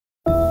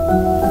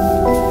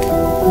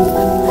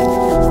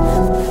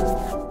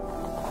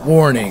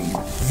Warning,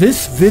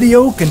 this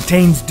video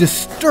contains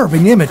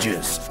disturbing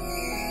images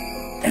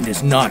and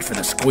is not for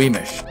the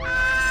squeamish.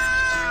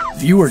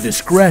 Viewer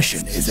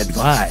discretion is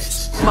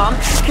advised. Mom,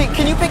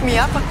 can you pick me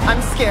up?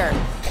 I'm scared.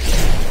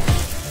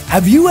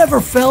 Have you ever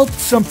felt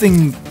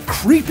something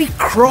creepy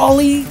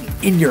crawly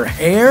in your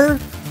hair?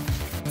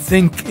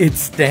 Think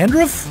it's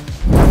dandruff?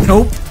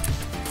 Nope.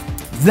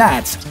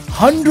 That's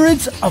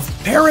hundreds of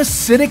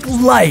parasitic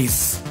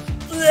lice.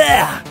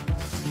 Ugh.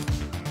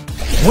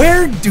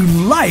 Where do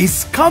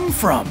lice come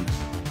from?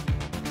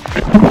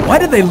 Why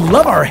do they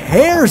love our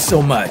hair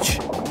so much?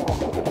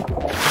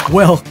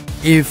 Well,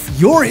 if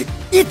you're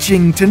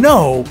itching to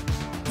know,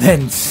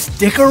 then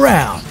stick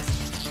around.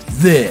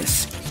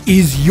 This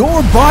is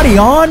your body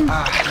on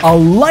a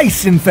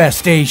lice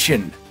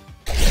infestation.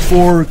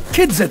 For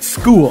kids at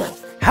school,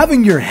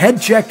 having your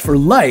head checked for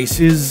lice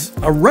is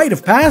a rite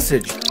of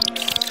passage.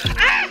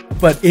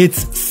 But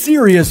it's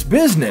serious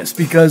business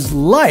because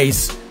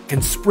lice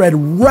can spread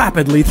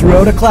rapidly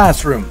throughout a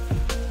classroom.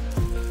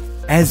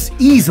 As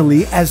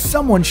easily as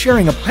someone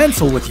sharing a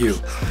pencil with you.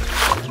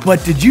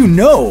 But did you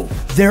know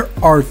there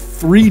are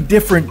 3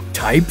 different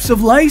types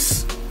of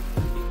lice?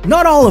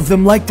 Not all of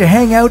them like to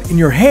hang out in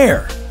your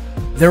hair.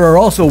 There are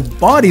also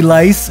body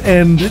lice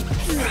and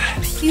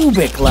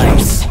pubic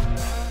lice.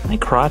 My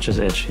crotch is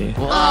itchy.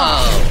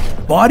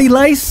 Whoa. Body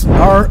lice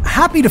are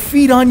happy to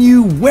feed on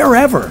you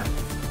wherever.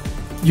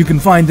 You can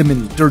find them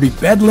in dirty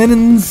bed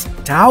linens,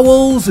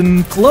 towels,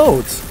 and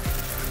clothes.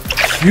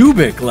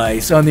 Pubic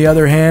lice, on the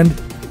other hand,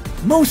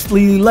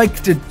 mostly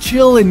like to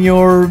chill in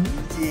your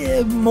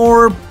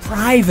more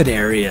private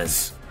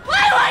areas.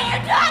 Why won't you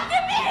talk to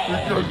me?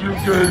 Because you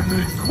gave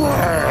me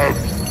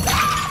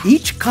crabs.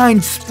 Each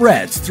kind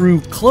spreads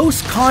through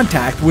close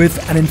contact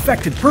with an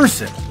infected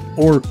person,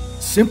 or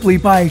simply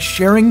by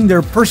sharing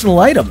their personal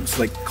items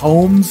like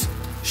combs,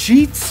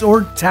 sheets,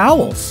 or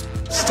towels.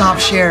 Stop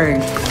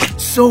sharing.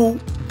 So,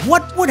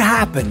 what would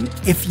happen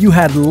if you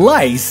had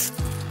lice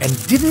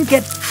and didn't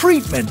get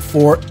treatment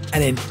for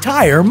an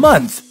entire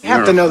month? You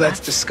have to know that's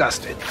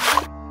disgusting.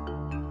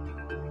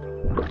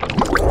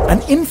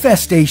 An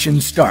infestation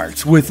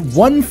starts with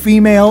 1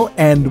 female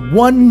and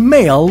 1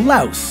 male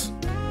louse.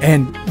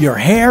 And your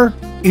hair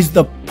is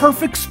the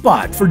perfect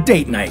spot for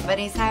date night. But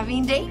he's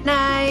having date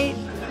night.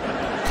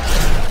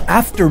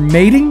 After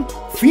mating,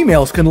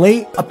 females can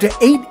lay up to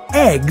 8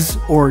 eggs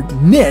or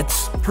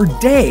nits per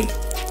day.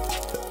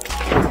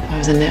 If I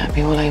was a nit, I'd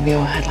be all over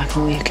your head like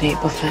an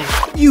all-you-can-eat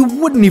buffet. You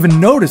wouldn't even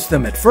notice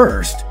them at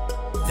first.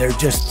 They're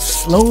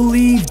just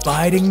slowly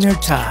biding their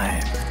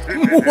time.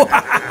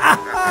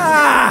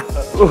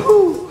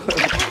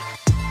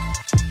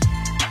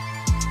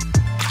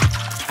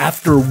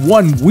 After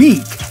 1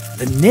 week,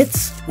 the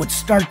nits would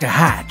start to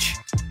hatch.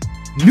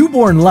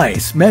 Newborn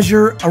lice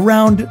measure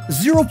around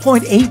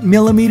 0.8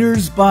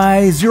 millimeters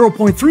by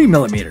 0.3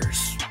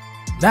 millimeters.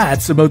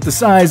 That's about the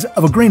size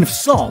of a grain of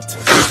salt.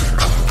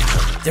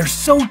 They're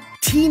so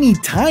teeny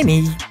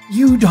tiny,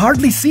 you'd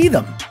hardly see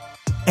them.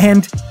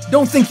 And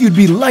don't think you'd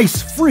be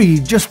lice-free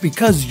just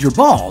because you're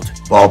bald.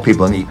 Bald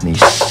people need me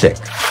sick.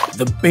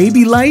 The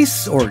baby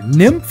lice, or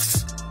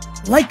nymphs,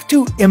 like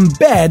to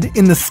embed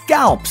in the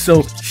scalp,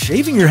 so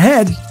shaving your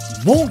head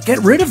won't get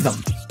rid of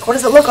them. What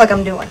does it look like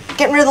I'm doing?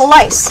 Getting rid of the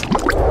lice.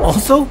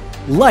 Also,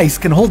 lice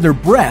can hold their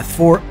breath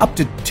for up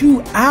to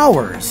 2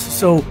 hours,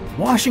 so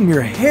washing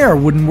your hair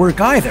wouldn't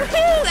work either.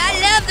 I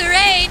love the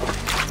rain.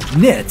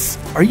 Nits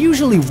are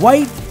usually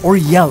white or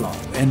yellow,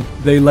 and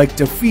they like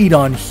to feed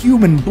on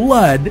human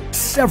blood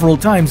several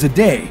times a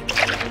day.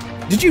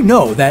 Did you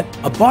know that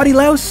a body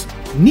louse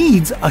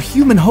needs a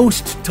human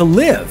host to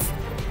live?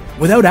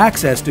 Without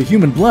access to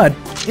human blood,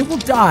 it will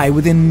die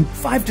within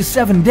 5 to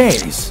 7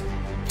 days.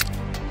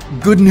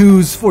 Good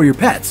news for your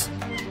pets.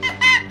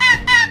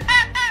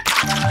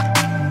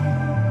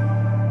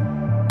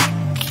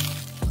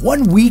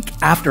 One week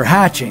after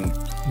hatching,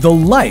 the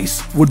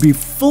lice would be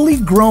fully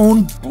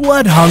grown,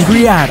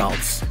 blood-hungry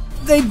adults.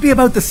 They'd be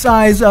about the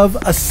size of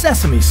a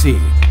sesame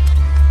seed.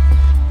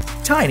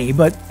 Tiny,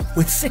 but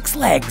with 6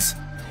 legs.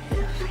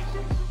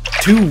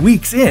 2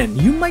 weeks in,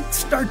 you might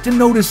start to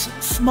notice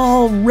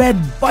small red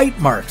bite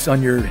marks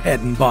on your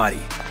head and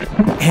body.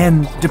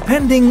 And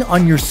depending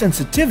on your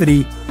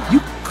sensitivity,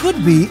 you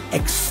could be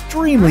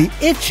extremely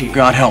itchy.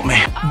 God help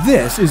me.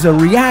 This is a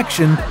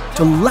reaction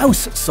to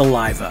louse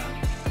saliva.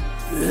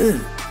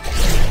 Ugh.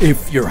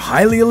 If you're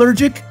highly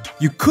allergic,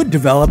 you could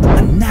develop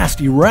a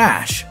nasty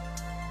rash.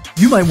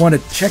 You might want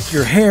to check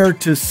your hair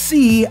to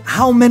see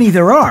how many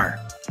there are.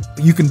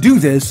 You can do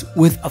this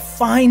with a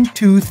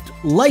fine-toothed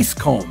lice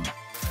comb.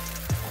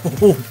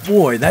 Oh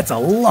boy, that's a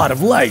lot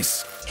of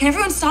lice. Can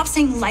everyone stop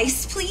saying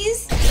lice,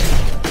 please?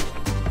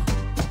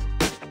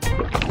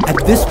 At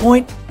this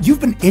point, you've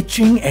been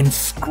itching and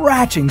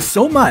scratching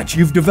so much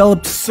you've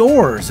developed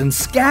sores and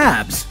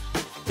scabs.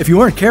 If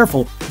you aren't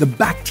careful, the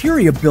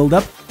bacteria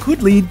buildup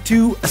could lead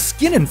to a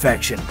skin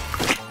infection.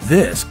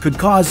 This could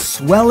cause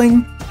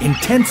swelling,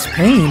 intense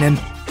pain, and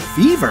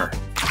fever.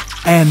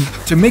 And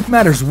to make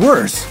matters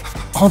worse,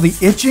 all the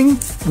itching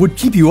would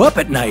keep you up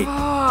at night.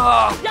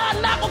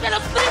 Y'all not gonna get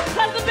a sleep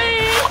because of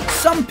me.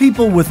 some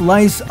people with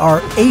lice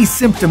are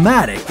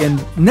asymptomatic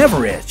and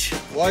never itch.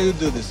 Why you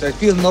do this? I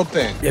feel no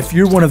pain. If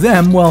you're one of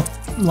them, well,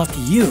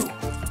 lucky you.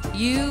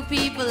 You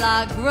people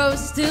are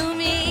gross to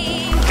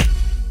me.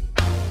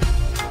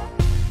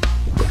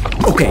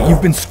 Okay,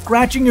 you've been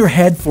scratching your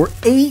head for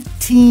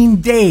 18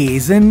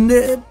 days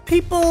and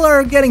people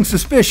are getting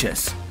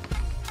suspicious.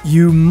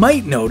 You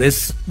might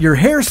notice your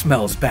hair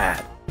smells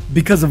bad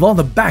because of all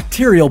the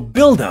bacterial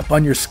buildup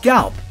on your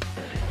scalp.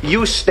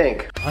 You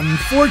stink.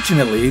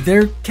 Unfortunately,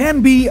 there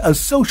can be a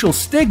social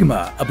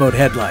stigma about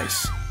head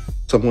lice.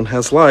 Someone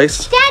has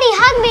lice. Daddy,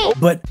 hug me!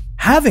 But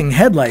having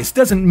head lice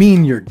doesn't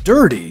mean you're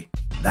dirty.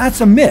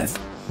 That's a myth.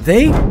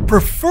 They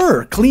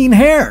prefer clean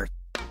hair.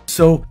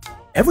 So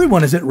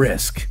everyone is at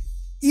risk.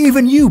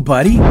 Even you,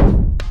 buddy.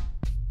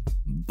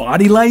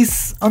 Body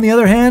lice, on the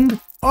other hand,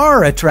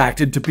 are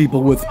attracted to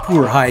people with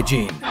poor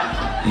hygiene.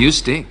 You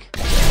stink.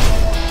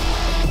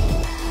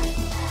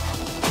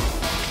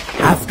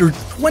 After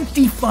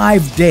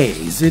 25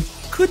 days, it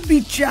could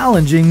be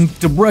challenging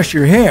to brush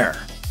your hair.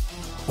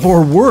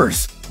 Or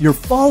worse, your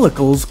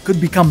follicles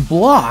could become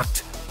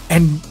blocked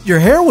and your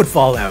hair would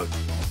fall out.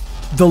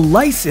 The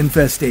lice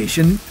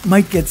infestation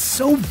might get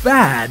so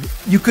bad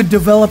you could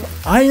develop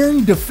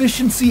iron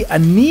deficiency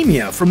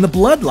anemia from the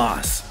blood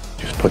loss.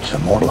 Just put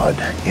some more blood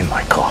in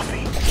my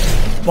coffee.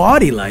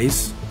 Body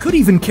lice could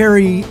even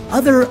carry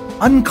other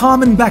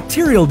uncommon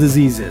bacterial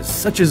diseases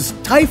such as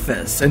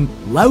typhus and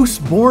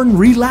louse-borne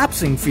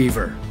relapsing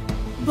fever.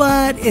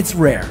 But it's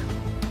rare.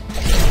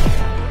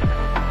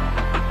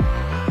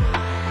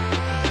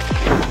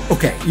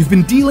 Okay, you've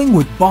been dealing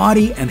with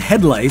body and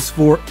head lice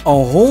for a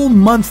whole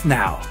month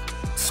now.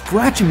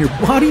 Scratching your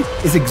body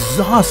is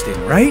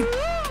exhausting, right?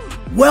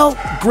 Well,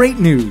 great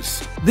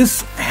news.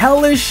 This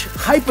hellish,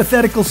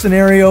 hypothetical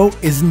scenario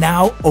is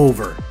now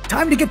over.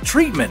 Time to get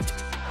treatment.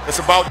 It's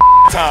about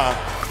time.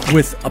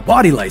 With a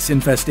body lice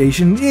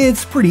infestation,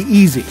 it's pretty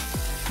easy.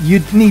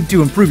 You'd need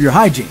to improve your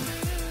hygiene.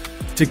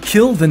 To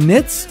kill the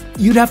nits,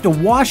 you'd have to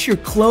wash your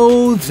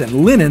clothes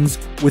and linens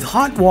with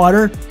hot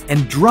water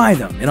and dry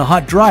them in a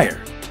hot dryer.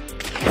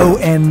 Oh,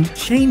 and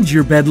change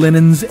your bed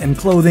linens and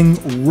clothing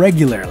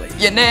regularly.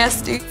 You're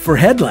nasty. For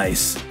head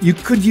lice, you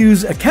could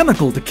use a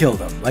chemical to kill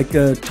them, like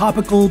a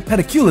topical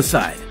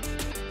pediculicide.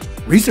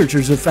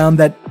 Researchers have found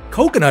that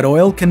coconut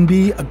oil can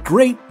be a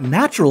great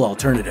natural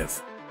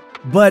alternative.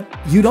 But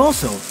you'd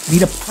also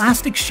need a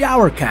plastic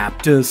shower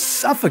cap to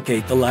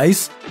suffocate the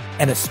lice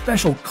and a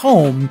special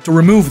comb to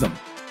remove them.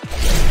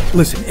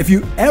 Listen, if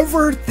you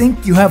ever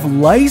think you have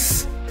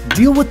lice,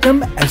 deal with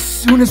them as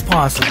soon as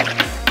possible.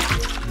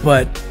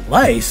 But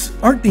lice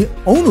aren't the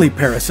only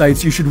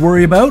parasites you should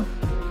worry about.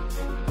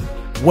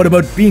 What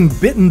about being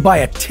bitten by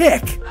a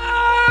tick?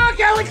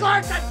 Kelly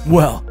Clarkson!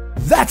 Well,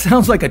 that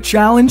sounds like a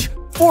challenge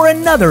for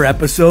another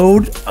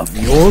episode of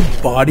Your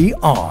Body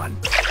On.